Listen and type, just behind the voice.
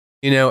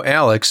You know,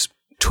 Alex,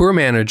 tour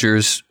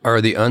managers are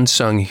the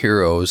unsung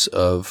heroes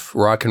of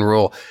rock and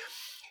roll.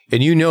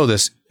 And you know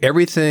this,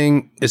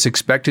 everything is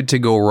expected to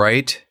go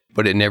right,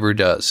 but it never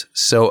does.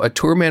 So a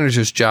tour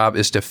manager's job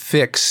is to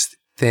fix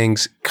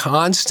things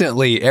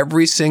constantly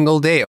every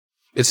single day.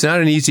 It's not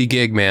an easy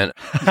gig, man.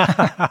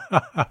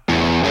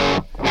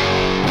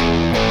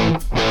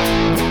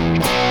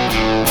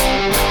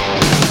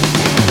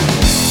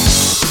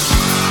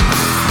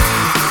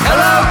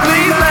 Hello,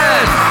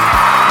 Cleveland!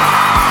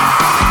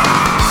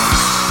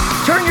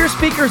 Turn your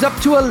speakers up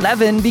to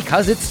 11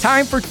 because it's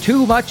time for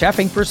Too Much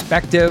Effing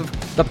Perspective,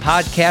 the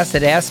podcast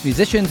that asks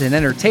musicians and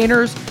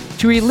entertainers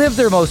to relive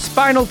their most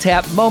Spinal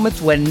Tap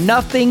moments when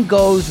nothing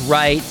goes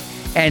right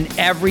and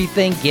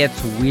everything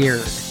gets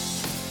weird.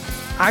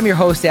 I'm your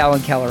host,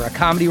 Alan Keller, a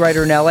comedy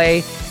writer in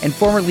LA and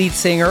former lead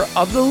singer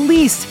of the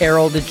least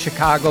heralded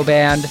Chicago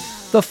band,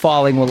 the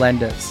Falling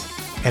Wallendas.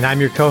 And I'm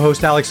your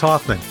co-host, Alex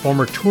Hoffman,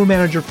 former tour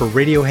manager for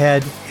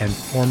Radiohead and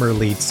former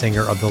lead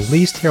singer of the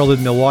least heralded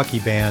Milwaukee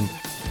band,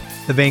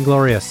 the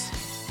Vainglorious.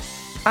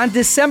 On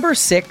December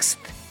 6th,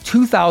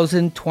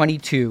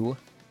 2022,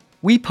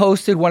 we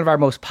posted one of our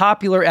most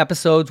popular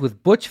episodes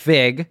with Butch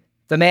Vig,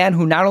 the man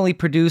who not only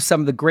produced some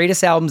of the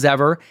greatest albums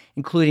ever,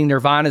 including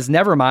Nirvana's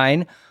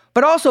Nevermind,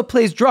 but also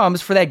plays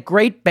drums for that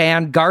great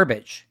band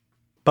Garbage.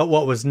 But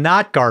what was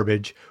not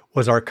garbage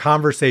was our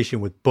conversation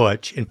with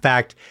Butch. In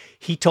fact,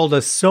 he told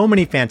us so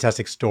many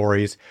fantastic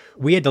stories,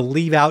 we had to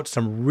leave out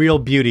some real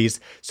beauties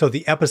so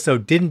the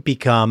episode didn't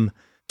become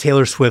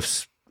Taylor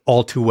Swift's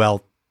All Too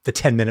Well, the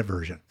 10-minute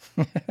version.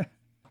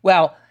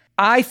 Well,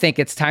 I think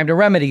it's time to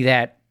remedy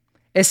that,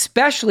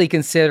 especially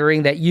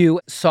considering that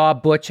you saw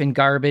Butch and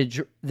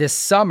Garbage this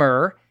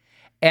summer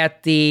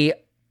at the,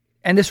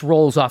 and this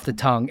rolls off the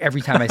tongue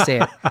every time I say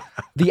it,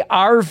 the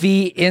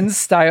RV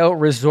InStyle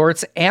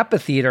Resorts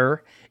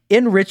Amphitheater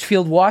in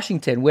Richfield,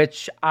 Washington,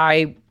 which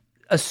I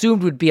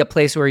assumed would be a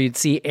place where you'd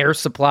see Air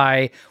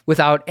Supply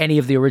without any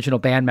of the original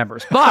band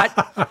members.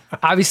 But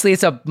obviously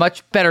it's a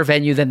much better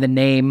venue than the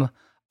name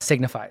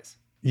signifies.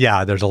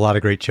 Yeah, there's a lot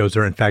of great shows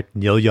there. In fact,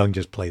 Neil Young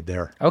just played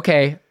there.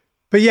 Okay.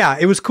 But yeah,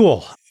 it was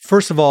cool.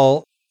 First of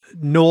all,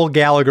 Noel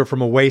Gallagher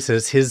from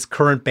Oasis, his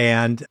current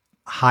band,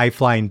 High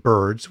Flying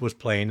Birds, was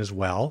playing as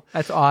well.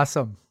 That's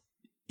awesome.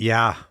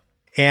 Yeah.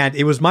 And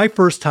it was my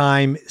first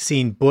time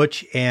seeing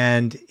Butch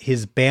and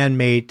his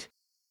bandmate,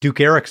 Duke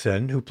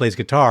Erickson, who plays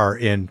guitar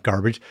in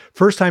Garbage.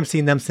 First time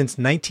seeing them since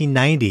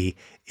 1990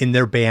 in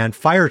their band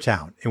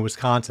Firetown in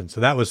Wisconsin.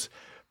 So that was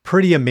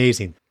pretty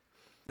amazing.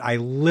 I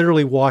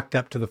literally walked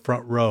up to the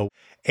front row,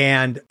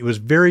 and it was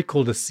very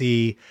cool to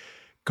see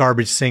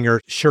Garbage singer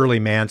Shirley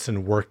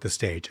Manson work the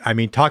stage. I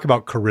mean, talk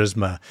about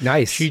charisma.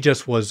 Nice. She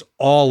just was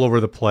all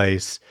over the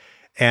place,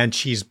 and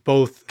she's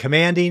both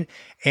commanding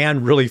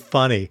and really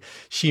funny.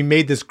 She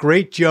made this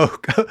great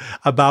joke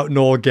about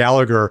Noel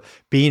Gallagher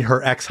being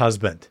her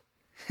ex-husband.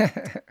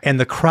 And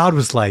the crowd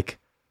was like,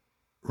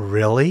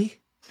 really?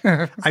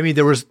 I mean,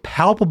 there was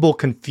palpable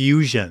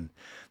confusion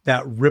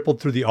that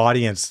rippled through the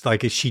audience.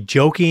 Like, is she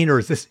joking or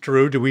is this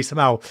true? Do we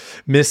somehow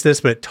miss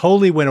this? But it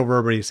totally went over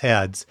everybody's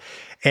heads.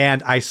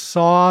 And I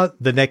saw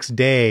the next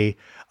day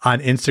on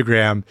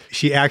Instagram,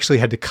 she actually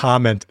had to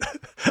comment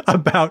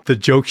about the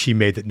joke she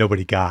made that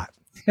nobody got.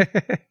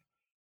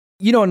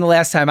 You know, in the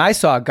last time I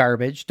saw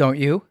Garbage, don't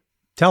you?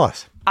 Tell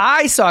us.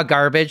 I saw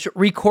Garbage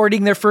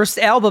recording their first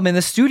album in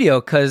the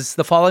studio because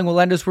the Falling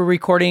Wallendas were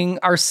recording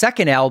our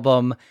second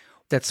album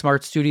at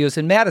Smart Studios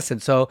in Madison.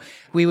 So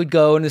we would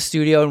go in the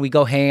studio and we'd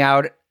go hang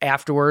out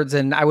afterwards.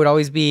 And I would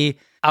always be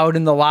out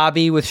in the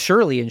lobby with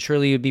Shirley, and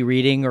Shirley would be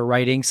reading or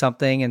writing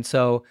something. And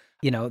so,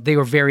 you know, they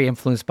were very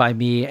influenced by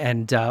me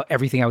and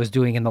everything I was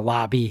doing in the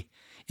lobby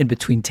in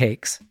between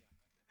takes.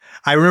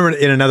 I remember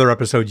in another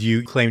episode,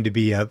 you claimed to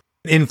be an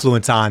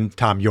influence on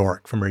Tom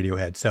York from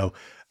Radiohead. So,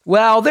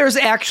 well, there's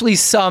actually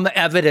some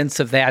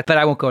evidence of that, but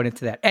I won't go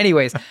into that.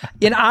 Anyways,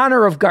 in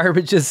honor of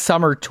Garbage's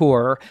summer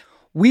tour,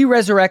 we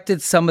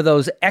resurrected some of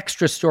those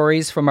extra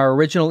stories from our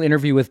original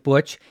interview with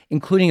Butch,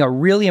 including a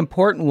really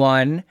important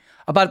one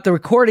about the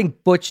recording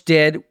Butch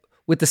did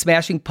with the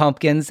Smashing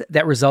Pumpkins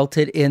that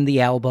resulted in the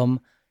album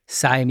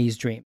Siamese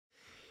Dream.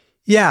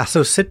 Yeah,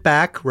 so sit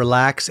back,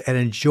 relax, and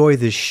enjoy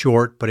this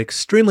short but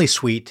extremely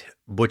sweet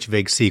Butch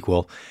Vig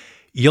sequel.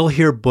 You'll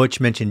hear Butch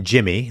mention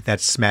Jimmy,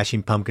 that's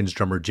Smashing Pumpkins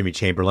drummer Jimmy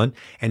Chamberlain,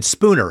 and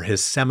Spooner,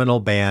 his seminal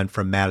band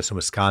from Madison,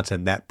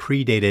 Wisconsin, that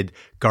predated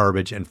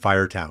Garbage and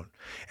Firetown.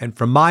 And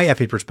from my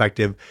effing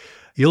perspective,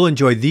 you'll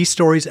enjoy these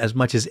stories as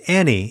much as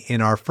any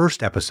in our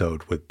first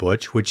episode with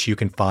Butch, which you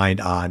can find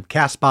on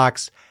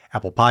CastBox,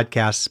 Apple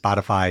Podcasts,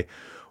 Spotify,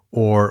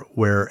 or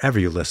wherever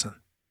you listen.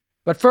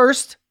 But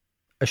first,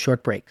 a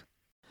short break.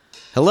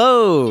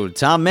 Hello,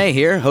 Tom May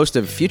here, host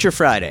of Future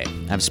Friday.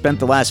 I've spent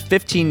the last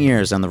 15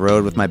 years on the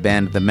road with my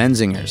band, The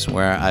Menzingers,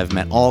 where I've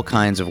met all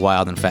kinds of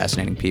wild and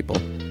fascinating people.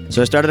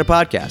 So I started a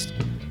podcast.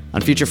 On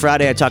Future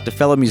Friday, I talk to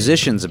fellow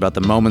musicians about the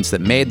moments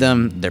that made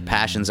them, their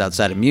passions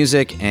outside of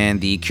music,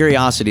 and the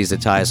curiosities that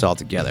tie us all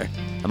together.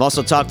 I've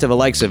also talked to the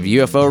likes of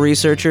UFO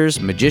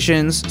researchers,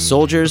 magicians,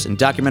 soldiers, and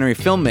documentary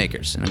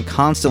filmmakers, and I'm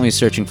constantly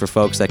searching for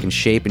folks that can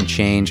shape and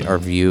change our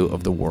view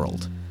of the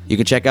world. You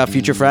can check out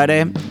Future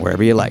Friday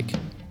wherever you like.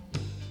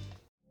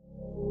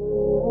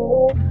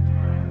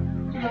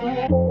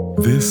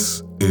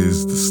 This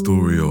is the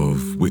story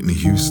of Whitney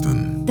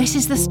Houston. This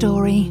is the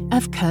story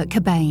of Kurt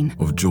Cobain.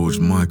 Of George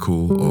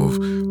Michael, of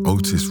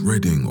Otis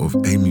Redding, of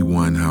Amy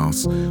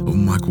Winehouse, of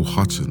Michael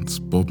Hutchence,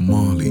 Bob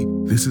Marley.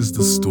 This is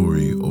the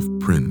story of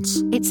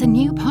Prince. It's a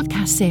new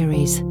podcast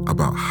series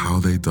about how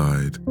they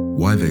died,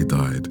 why they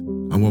died,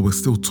 and why we're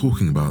still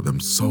talking about them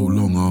so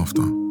long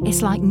after.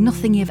 It's like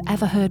nothing you've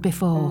ever heard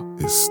before.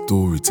 It's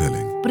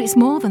storytelling. But it's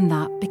more than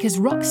that, because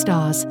rock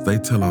stars, they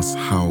tell us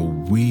how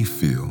we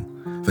feel.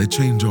 They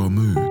change our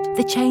mood.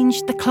 They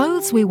change the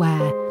clothes we wear,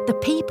 the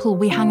people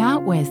we hang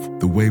out with,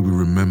 the way we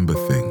remember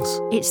things.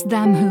 It's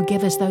them who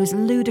give us those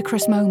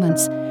ludicrous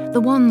moments, the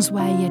ones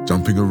where you're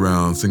jumping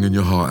around, singing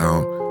your heart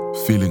out,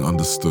 feeling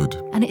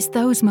understood. And it's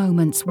those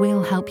moments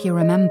we'll help you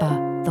remember,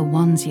 the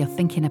ones you're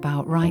thinking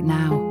about right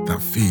now.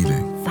 That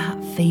feeling.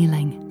 That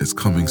feeling. It's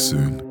coming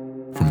soon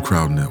from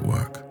Crowd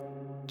Network.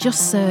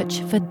 Just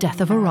search for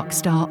Death of a Rock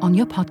Star on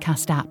your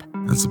podcast app.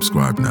 And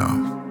subscribe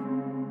now.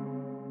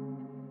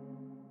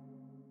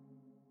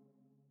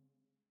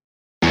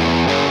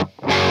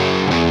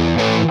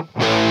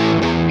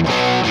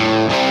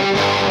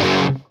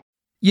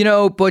 You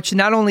know, Butch,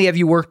 not only have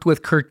you worked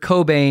with Kurt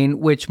Cobain,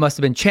 which must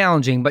have been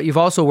challenging, but you've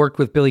also worked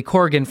with Billy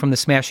Corgan from the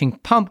Smashing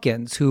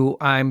Pumpkins, who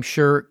I'm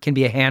sure can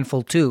be a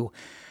handful too.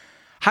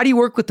 How do you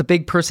work with the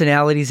big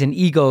personalities and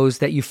egos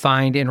that you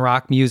find in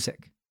rock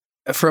music?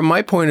 From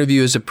my point of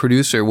view as a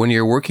producer, when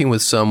you're working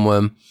with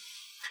someone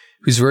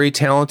who's very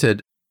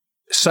talented,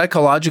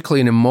 psychologically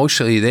and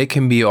emotionally, they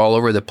can be all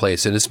over the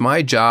place. And it's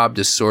my job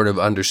to sort of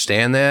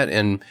understand that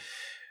and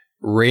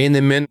rein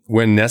them in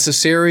when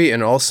necessary,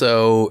 and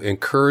also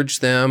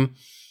encourage them,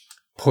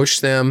 push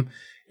them.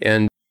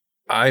 And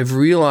I've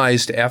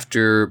realized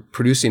after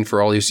producing for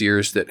all these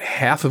years that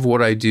half of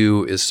what I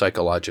do is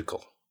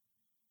psychological.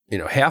 You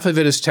know, half of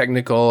it is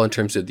technical in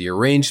terms of the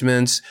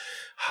arrangements,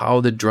 how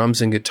the drums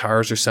and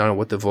guitars are sounding,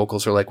 what the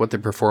vocals are like, what the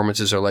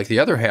performances are like. The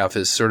other half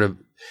is sort of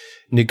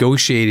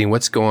negotiating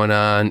what's going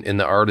on in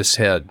the artist's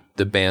head,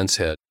 the band's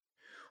head.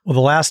 Well, the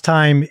last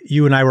time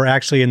you and I were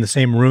actually in the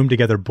same room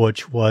together,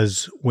 Butch,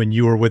 was when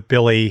you were with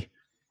Billy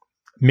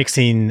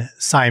mixing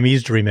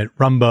Siamese Dream at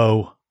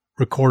Rumbo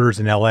Recorders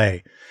in LA.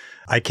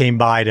 I came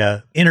by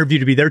to interview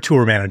to be their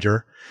tour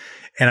manager.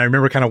 And I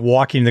remember kind of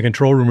walking in the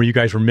control room where you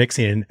guys were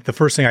mixing. And the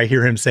first thing I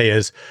hear him say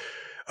is,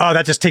 "Oh,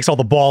 that just takes all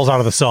the balls out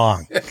of the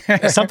song."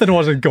 Something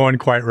wasn't going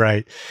quite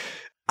right.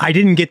 I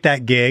didn't get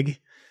that gig.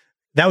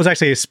 That was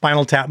actually a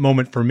Spinal Tap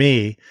moment for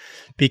me,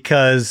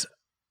 because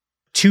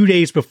 2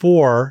 days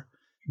before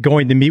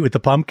going to meet with the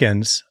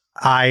Pumpkins,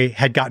 I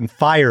had gotten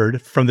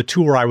fired from the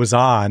tour I was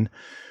on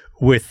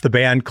with the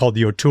band called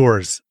the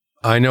Auteurs.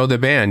 I know the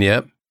band,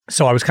 yep.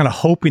 So I was kind of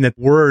hoping that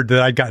word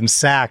that I'd gotten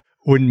sacked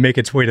wouldn't make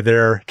its way to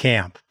their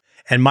camp.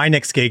 And my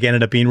next gig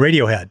ended up being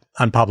Radiohead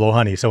on Pablo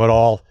Honey, so it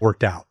all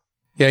worked out.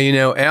 Yeah, you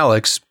know,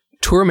 Alex,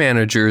 tour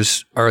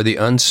managers are the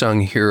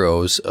unsung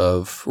heroes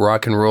of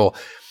rock and roll.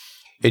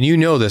 And you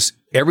know this,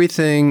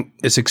 everything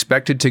is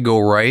expected to go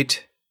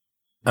right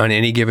on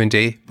any given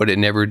day, but it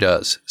never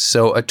does.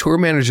 So a tour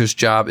manager's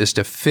job is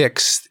to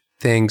fix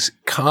things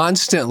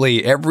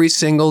constantly, every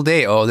single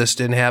day. Oh, this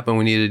didn't happen.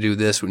 We need to do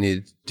this. We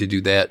need to do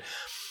that.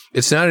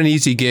 It's not an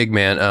easy gig,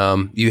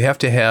 man. You have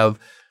to have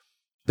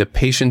the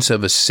patience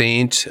of a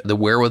saint, the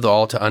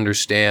wherewithal to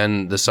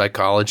understand the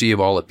psychology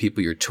of all the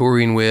people you're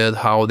touring with,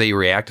 how they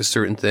react to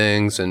certain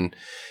things, and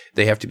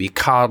they have to be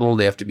coddled.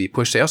 They have to be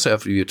pushed. They also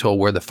have to be told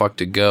where the fuck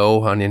to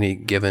go on any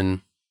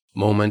given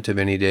moment of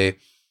any day.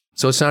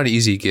 So it's not an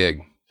easy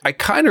gig. I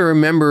kind of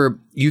remember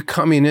you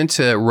coming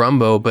into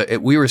Rumbo,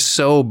 but we were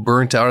so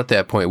burnt out at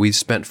that point. We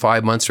spent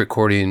 5 months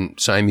recording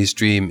Siamese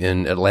Dream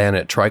in Atlanta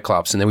at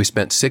Triclops, and then we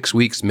spent 6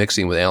 weeks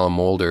mixing with Alan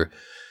Moulder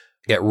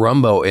at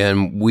Rumbo,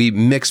 and we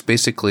mixed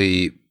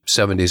basically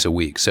 7 days a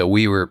week. So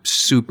we were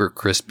super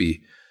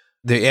crispy.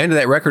 The end of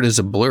that record is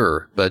a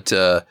blur, but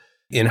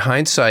in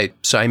hindsight,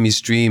 Siamese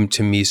Dream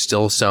to me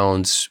still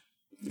sounds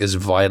as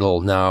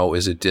vital now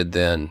as it did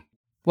then.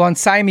 Well, in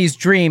Siamese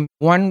Dream,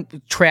 one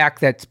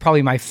track that's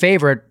probably my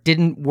favorite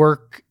didn't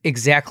work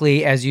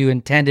exactly as you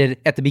intended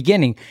at the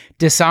beginning.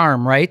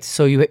 Disarm, right?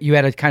 So you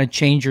had to kind of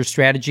change your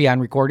strategy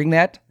on recording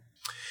that?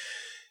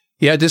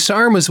 Yeah,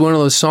 Disarm was one of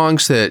those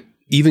songs that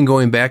even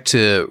going back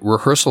to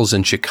rehearsals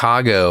in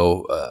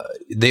Chicago,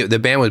 the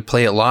band would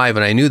play it live,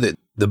 and I knew that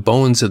the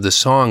bones of the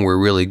song were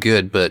really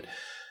good, but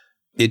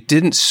it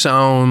didn't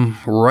sound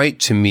right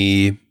to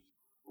me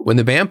when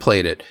the band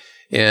played it.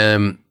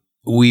 And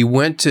we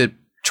went to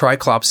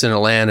Triclops in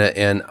Atlanta,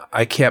 and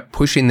I kept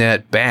pushing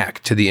that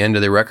back to the end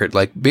of the record.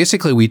 Like,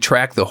 basically, we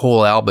tracked the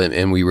whole album,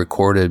 and we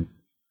recorded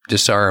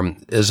Disarm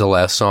as the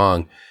last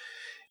song.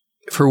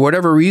 For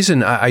whatever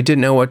reason, I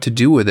didn't know what to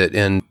do with it.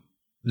 And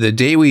the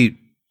day we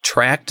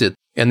tracked it,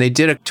 and they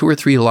did 2 or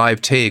 3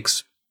 live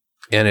takes,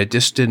 and it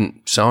just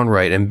didn't sound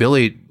right. And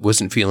Billy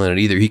wasn't feeling it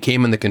either. He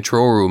came in the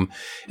control room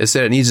and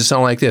said, it needs to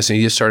sound like this. And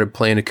he just started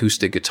playing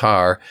acoustic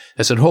guitar.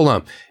 I said, hold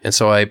on. And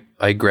so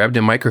I grabbed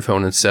a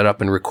microphone and set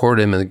up and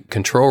recorded him in the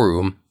control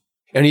room.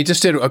 And he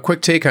just did a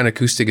quick take on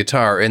acoustic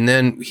guitar. And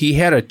then he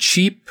had a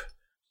cheap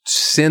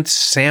synth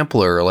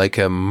sampler, like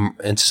a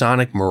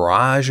Sonic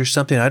Mirage or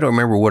something. I don't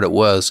remember what it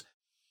was.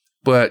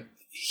 But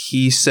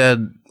he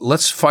said,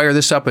 let's fire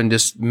this up and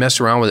just mess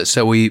around with it.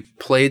 So we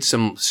played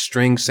some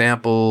string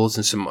samples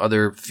and some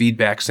other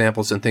feedback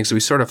samples and things. So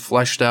we sort of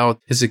fleshed out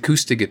his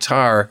acoustic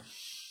guitar.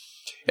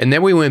 And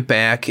then we went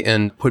back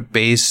and put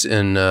bass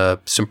and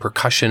some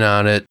percussion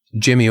on it.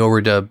 Jimmy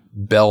overdubbed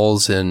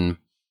bells and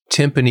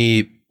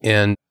timpani.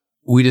 And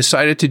we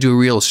decided to do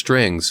real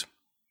strings.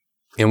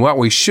 And what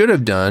we should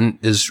have done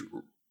is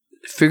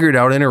figured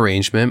out an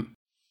arrangement,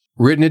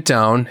 written it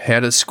down,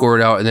 had it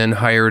scored out, and then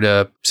hired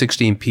a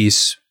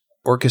 16-piece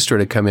orchestra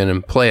to come in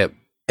and play it.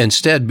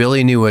 Instead,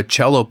 Billy knew a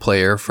cello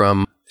player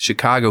from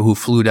Chicago who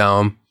flew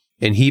down,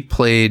 and he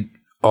played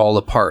all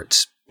the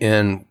parts.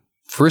 And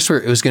first,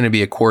 it was going to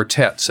be a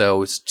quartet,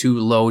 so it's 2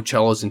 low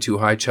cellos and 2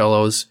 high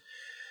cellos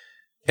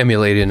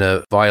emulating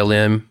a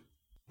violin.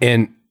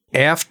 And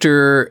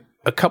after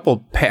a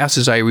couple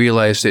passes, I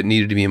realized it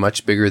needed to be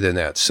much bigger than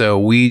that. So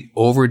we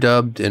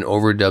overdubbed and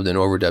overdubbed and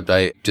overdubbed.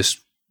 I just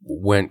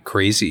went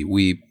crazy.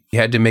 We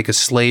had to make a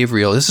slave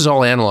reel. This is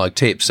all analog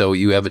tape. So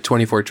you have a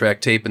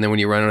 24-track tape, and then when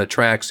you run out of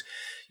tracks,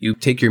 you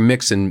take your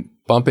mix and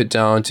bump it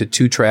down to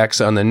 2 tracks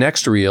on the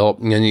next reel,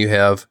 and then you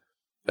have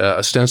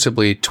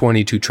ostensibly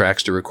 22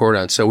 tracks to record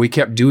on. So we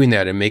kept doing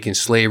that and making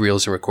slave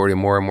reels and recording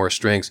more and more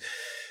strings.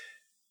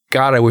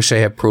 God, I wish I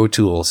had Pro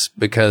Tools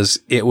because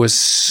it was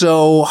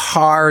so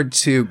hard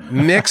to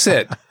mix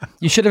it.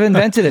 You should have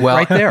invented it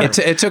right there.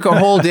 It took a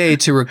whole day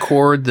to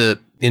record the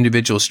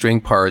individual string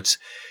parts,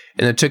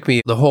 and it took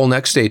me the whole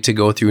next day to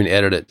go through and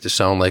edit it to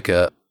sound like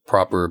a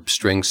proper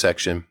string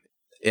section.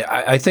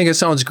 I think it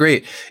sounds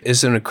great.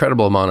 It's an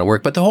incredible amount of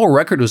work, but the whole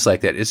record was like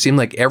that. It seemed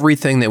like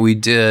everything that we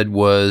did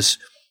was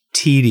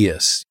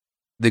tedious.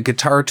 The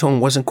guitar tone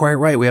wasn't quite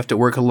right. We have to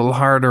work a little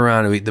harder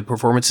on it. The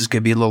performances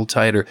could be a little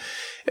tighter.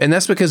 And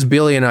that's because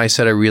Billy and I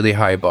set a really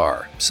high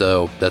bar.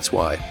 So that's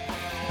why.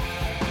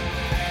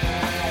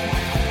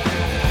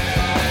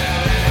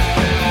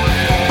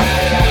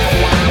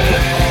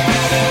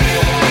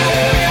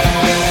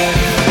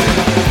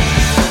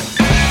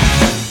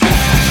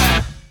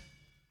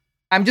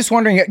 I'm just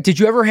wondering, did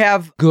you ever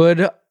have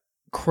good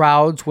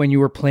crowds when you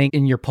were playing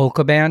in your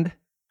polka band?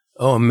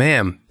 Oh,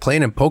 man,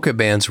 playing in polka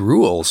bands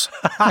rules.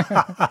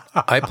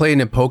 I played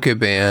in a polka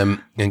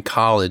band in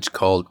college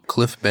called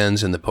Cliff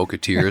Benz and the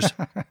Polketeers,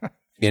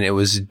 and it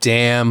was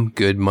damn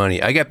good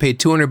money. I got paid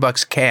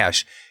 $200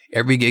 cash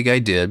every gig I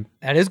did.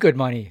 That is good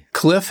money.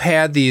 Cliff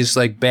had these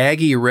like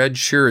baggy red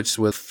shirts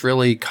with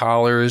frilly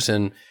collars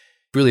and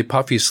really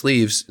puffy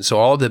sleeves, so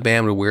all of the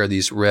band would wear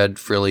these red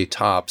frilly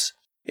tops.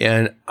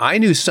 And I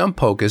knew some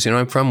polkas,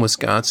 I'm from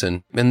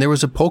Wisconsin, and there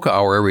was a polka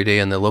hour every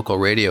day on the local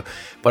radio,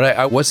 but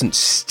I wasn't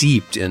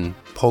steeped in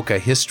polka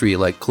history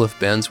like Cliff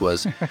Benz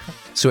was.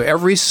 So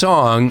every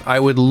song, I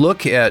would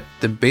look at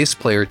the bass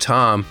player,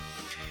 Tom,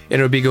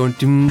 and it would be going,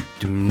 doom,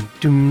 doom,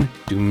 doom,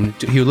 doom,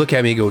 doom. He would look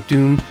at me and go,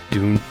 doom,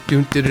 doom,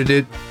 doom,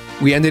 da-da-da.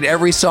 We ended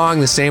every song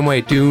the same way,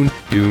 doom,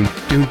 doom,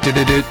 doom,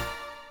 da-da-da.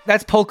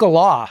 That's polka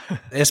law.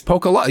 It's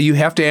polka law. You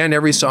have to end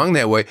every song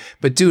that way.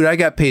 But dude, I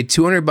got paid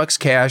 $200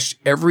 cash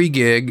every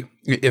gig.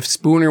 If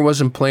Spooner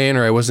wasn't playing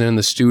or I wasn't in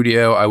the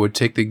studio, I would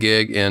take the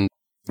gig, and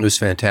it was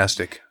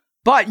fantastic.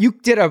 But you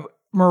did a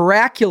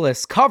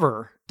miraculous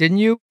cover, didn't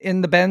you,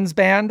 in the Benz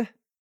band?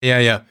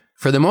 Yeah.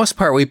 For the most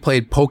part, we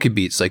played polka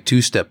beats, like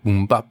two-step,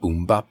 boom, bop,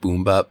 boom, bop,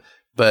 boom, bop.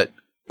 But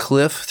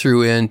Cliff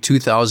threw in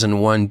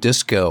 2001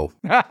 disco,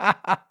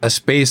 A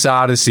Space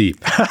Odyssey,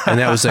 and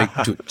that was like,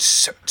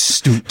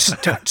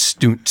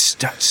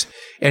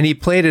 and he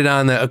played it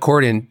on the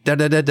accordion, da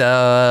da da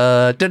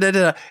da da da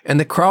da, and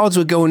the crowds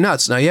would go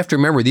nuts. Now you have to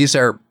remember, these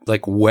are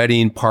like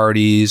wedding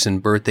parties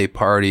and birthday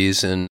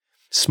parties and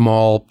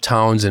small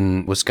towns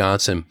in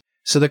Wisconsin.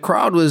 So the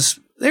crowd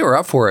they were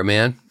up for it,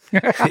 man.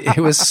 It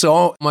was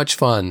so much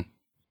fun.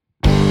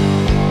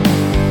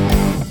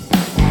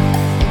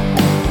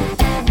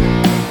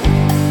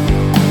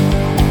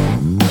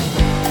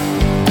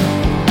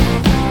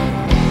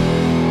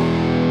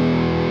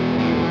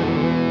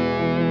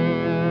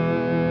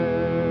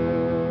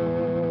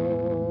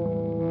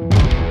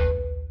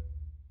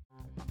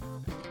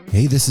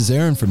 Hey, this is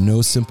Aaron from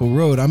No Simple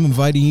Road. I'm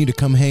inviting you to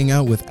come hang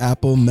out with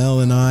Apple, Mel,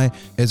 and I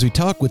as we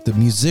talk with the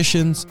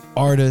musicians,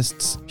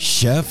 artists,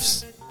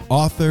 chefs,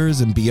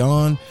 authors, and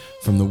beyond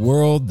from the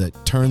world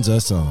that turns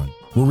us on.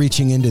 We're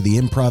reaching into the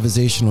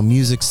improvisational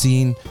music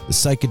scene, the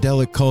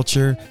psychedelic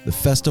culture, the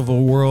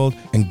festival world,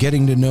 and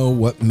getting to know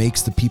what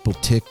makes the people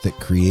tick that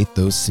create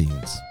those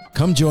scenes.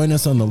 Come join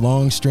us on the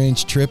long,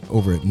 strange trip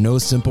over at No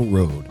Simple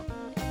Road.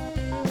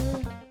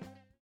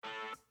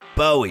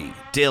 Bowie,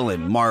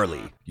 Dylan,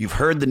 Marley. You've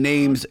heard the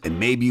names and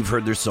maybe you've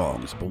heard their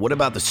songs, but what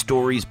about the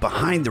stories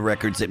behind the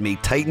records that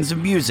made titans of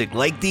music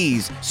like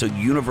these so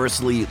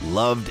universally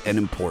loved and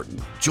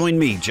important? Join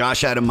me,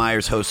 Josh Adam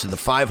Myers, host of The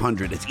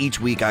 500, as each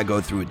week I go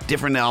through a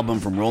different album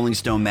from Rolling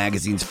Stone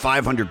magazine's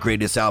 500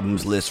 Greatest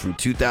Albums list from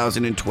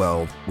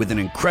 2012 with an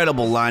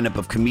incredible lineup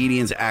of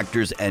comedians,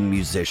 actors, and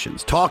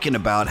musicians, talking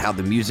about how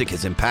the music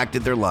has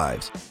impacted their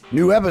lives.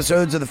 New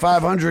episodes of The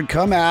 500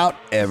 come out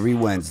every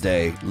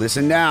Wednesday.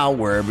 Listen now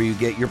wherever you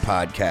get your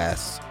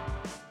podcasts.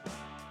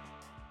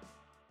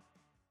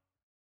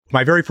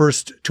 My very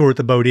first tour at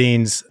the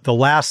Bodines, the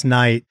last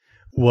night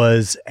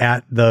was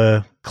at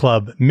the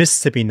club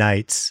Mississippi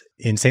Nights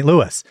in St.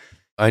 Louis.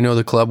 I know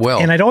the club well.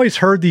 And I'd always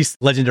heard these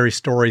legendary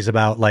stories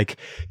about like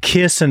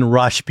Kiss and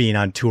Rush being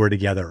on tour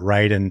together,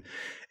 right? And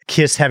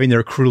Kiss having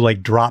their crew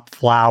like drop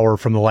flour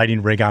from the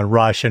lighting rig on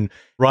Rush, and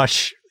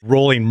Rush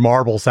rolling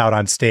marbles out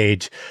on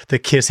stage. The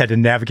Kiss had to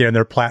navigate on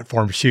their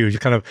platform shoes,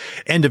 kind of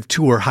end of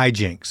tour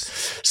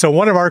hijinks. So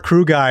one of our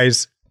crew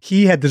guys,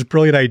 he had this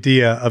brilliant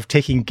idea of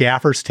taking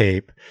gaffer's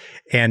tape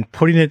and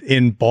putting it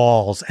in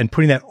balls and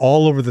putting that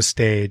all over the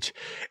stage,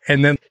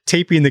 and then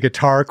taping the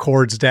guitar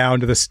cords down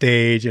to the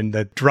stage and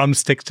the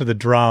drumsticks to the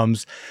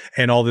drums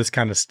and all this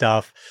kind of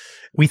stuff.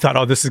 We thought,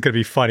 oh, this is going to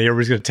be funny.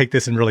 Everybody's going to take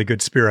this in really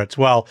good spirits.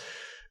 Well,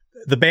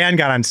 the band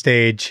got on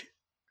stage.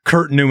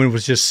 Kurt Newman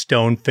was just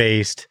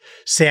stone-faced.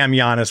 Sam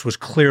Giannis was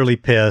clearly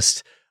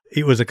pissed.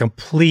 It was a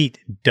complete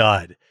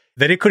dud.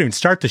 They couldn't even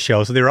start the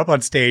show, so they were up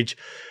on stage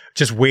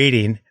just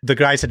waiting. The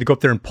guys had to go up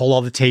there and pull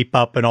all the tape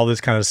up and all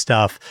this kind of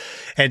stuff.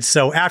 And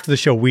so after the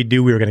show, we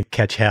knew we were going to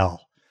catch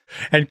hell.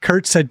 And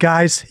Kurt said,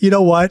 guys, you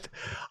know what?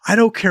 I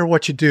don't care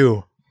what you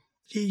do.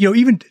 You know,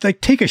 even like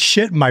take a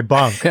shit in my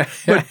bunk,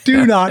 but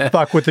do not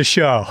fuck with the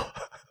show.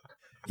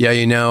 Yeah,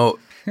 you know,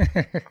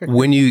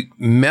 when you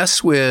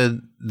mess with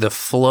the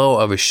flow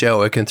of a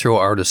show, it can throw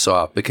artists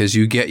off because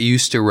you get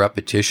used to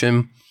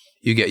repetition.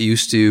 You get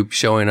used to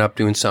showing up,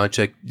 doing sound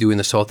check, doing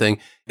this whole thing.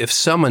 If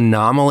some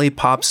anomaly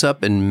pops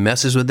up and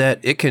messes with that,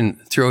 it can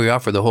throw you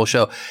off for the whole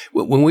show.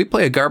 When we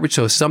play a garbage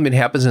show, something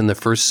happens in the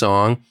first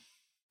song,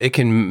 it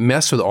can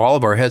mess with all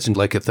of our heads. And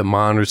like if the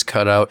monitor's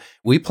cut out,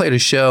 we played a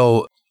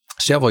show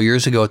several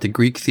years ago at the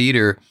Greek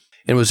Theater,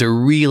 and it was a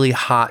really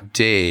hot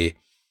day.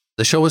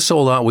 The show was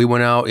sold out. We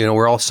went out, you know,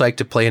 we're all psyched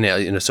to play in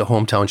it. You know, it's a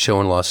hometown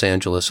show in Los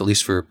Angeles, at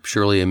least for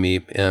Shirley and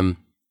me.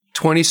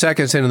 20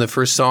 seconds into the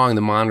first song,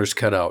 the monitor's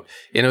cut out.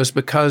 And it was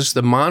because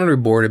the monitor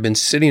board had been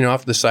sitting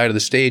off the side of the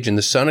stage and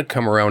the sun had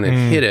come around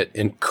and hit it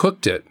and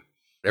cooked it.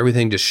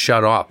 Everything just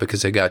shut off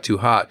because it got too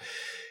hot.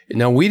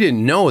 Now, we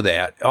didn't know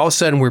that. All of a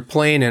sudden, we're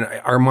playing and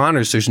our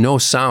monitors, there's no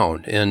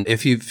sound. And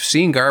if you've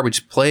seen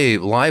Garbage play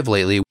live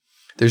lately,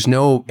 there's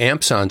no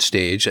amps on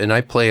stage, and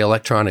I play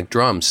electronic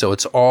drums, so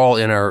it's all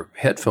in our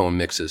headphone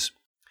mixes.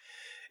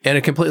 And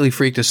it completely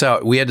freaked us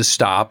out. We had to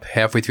stop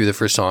halfway through the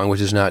first song,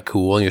 which is not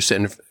cool. And you're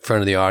sitting in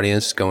front of the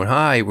audience going,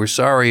 hi, we're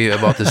sorry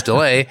about this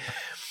delay.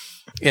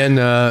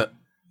 And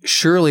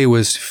Shirley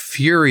was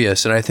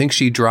furious, and I think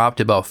she dropped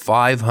about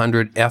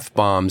 500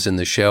 F-bombs in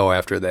the show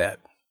after that.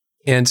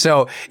 And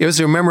so it was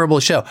a memorable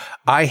show.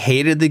 I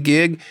hated the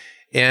gig.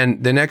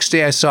 And the next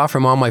day I saw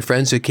from all my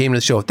friends who came to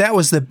the show, that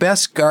was the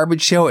best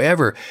Garbage show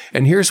ever.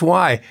 And here's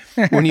why.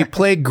 When you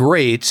play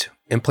great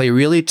and play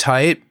really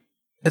tight,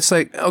 it's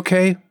like,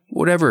 okay,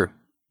 whatever,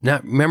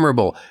 not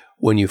memorable.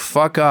 When you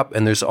fuck up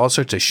and there's all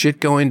sorts of shit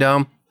going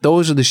down,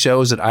 those are the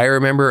shows that I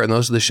remember, and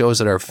those are the shows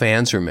that our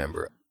fans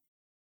remember.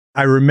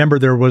 I remember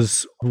there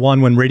was one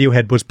when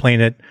Radiohead was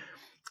playing at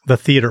the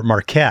theater at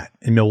Marquette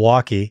in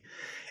Milwaukee,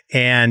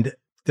 and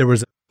there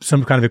was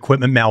some kind of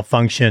equipment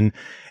malfunction,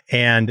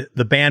 and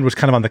the band was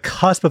kind of on the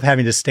cusp of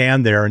having to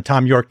stand there, and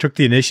Tom York took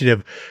the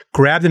initiative,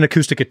 grabbed an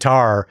acoustic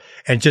guitar,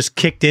 and just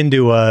kicked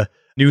into a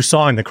new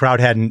song the crowd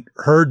hadn't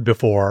heard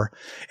before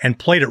and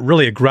played it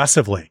really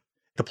aggressively.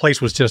 The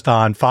place was just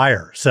on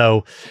fire.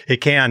 So it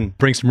can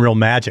bring some real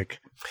magic.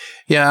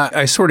 Yeah,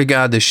 I swear to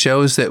God, the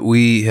shows that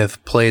we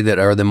have played that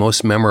are the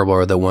most memorable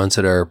are the ones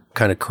that are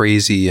kind of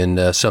crazy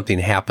and something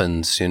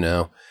happens, you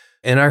know.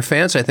 And our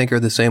fans, I think, are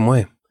the same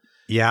way.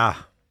 Yeah.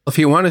 If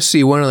you want to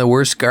see one of the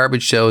worst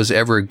Garbage shows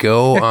ever,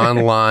 go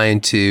online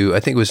to, I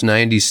think it was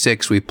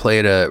 96, we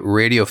played a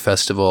radio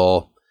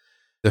festival.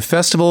 The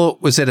festival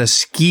was at a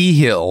ski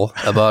hill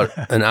about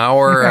an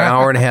hour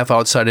and a half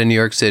outside of New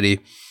York City.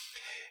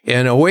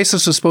 And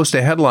Oasis was supposed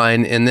to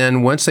headline. And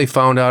then once they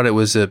found out it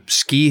was a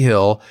ski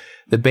hill,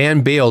 the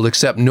band bailed,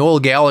 except Noel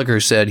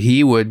Gallagher said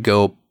he would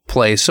go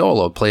play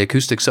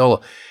acoustic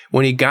solo.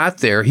 When he got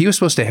there, he was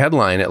supposed to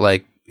headline at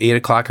like 8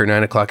 o'clock or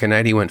 9 o'clock at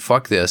night. He went,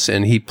 fuck this.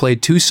 And he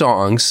played 2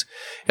 songs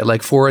at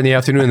like 4 in the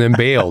afternoon and then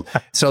bailed.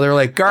 So they're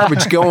like,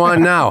 Garbage, go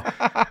on now.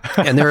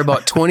 And there were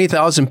about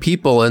 20,000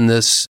 people in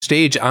this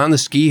stage on the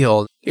ski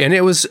hill. And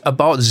it was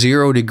about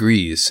 0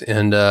 degrees.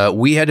 And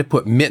we had to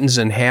put mittens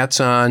and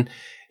hats on.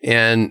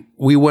 And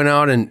we went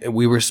out and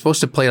we were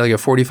supposed to play like a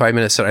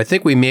 45-minute set. I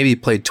think we maybe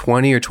played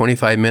 20 or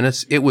 25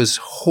 minutes. It was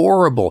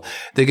horrible.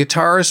 The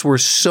guitars were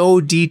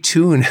so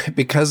detuned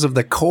because of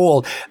the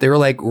cold. They were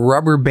like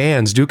rubber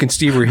bands. Duke and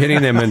Steve were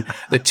hitting them, and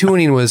the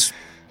tuning was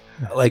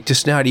like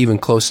just not even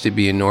close to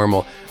being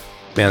normal.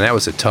 Man, that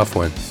was a tough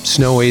one.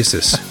 Snow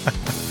Oasis.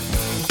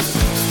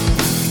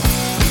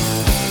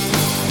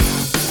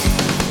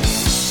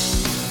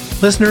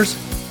 Listeners,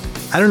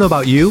 I don't know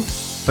about you,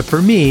 but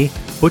for me,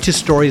 Butch's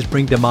stories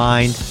bring to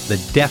mind the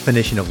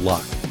definition of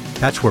luck.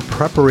 That's where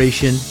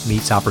preparation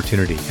meets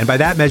opportunity. And by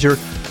that measure,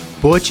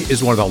 Butch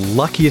is one of the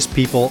luckiest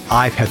people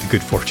I've had the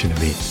good fortune to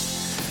meet.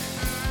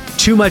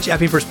 Too Much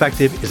Effing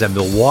Perspective is a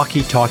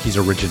Milwaukee Talkies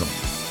original.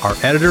 Our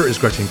editor is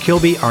Gretchen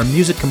Kilby. Our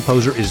music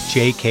composer is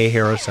J.K.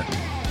 Harrison.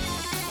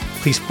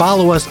 Please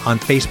follow us on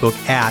Facebook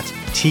at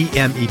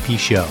TMEP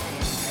Show.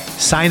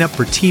 Sign up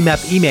for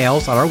TMEP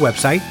emails on our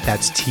website.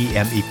 That's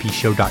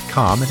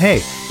tmepshow.com. And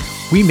hey,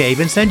 we may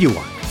even send you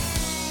one.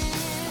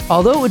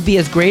 Although it would be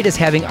as great as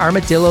having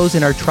armadillos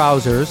in our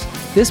trousers,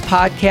 this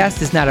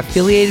podcast is not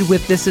affiliated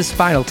with This Is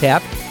Spinal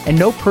Tap, and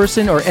no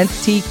person or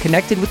entity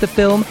connected with the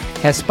film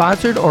has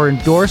sponsored or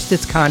endorsed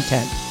its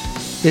content.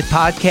 This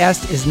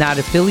podcast is not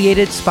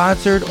affiliated,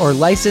 sponsored, or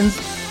licensed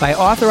by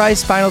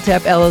Authorized Spinal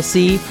Tap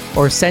LLC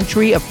or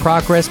Century of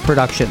Progress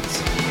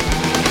Productions.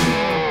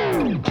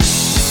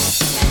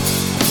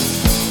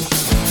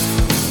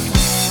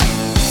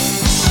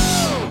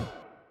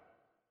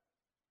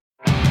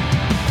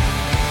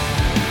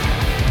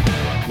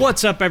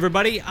 What's up,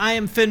 everybody? I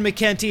am Finn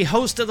McKenty,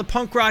 host of the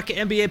Punk Rock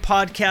MBA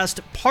podcast,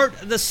 part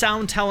of the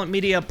Sound Talent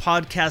Media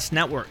Podcast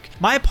Network.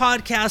 My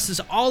podcast is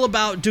all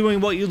about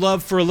doing what you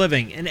love for a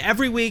living, and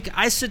every week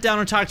I sit down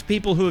and talk to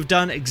people who have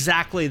done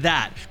exactly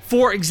that.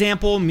 For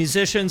example,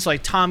 musicians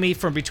like Tommy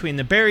from Between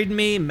the Buried and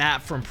Me,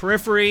 Matt from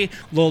Periphery,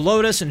 Lil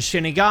Lotus and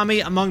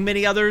Shinigami, among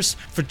many others,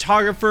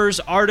 photographers,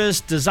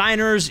 artists,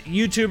 designers,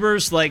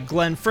 YouTubers like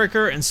Glenn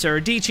Fricker and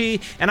Sarah Dici,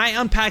 and I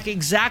unpack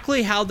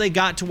exactly how they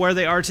got to where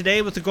they are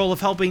today with the goal of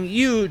helping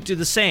you do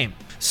the same.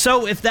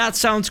 So if that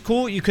sounds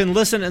cool, you can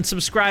listen and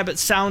subscribe at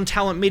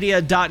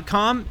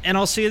soundtalentmedia.com, and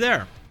I'll see you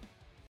there.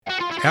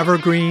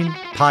 Evergreen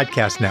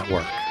Podcast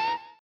Network.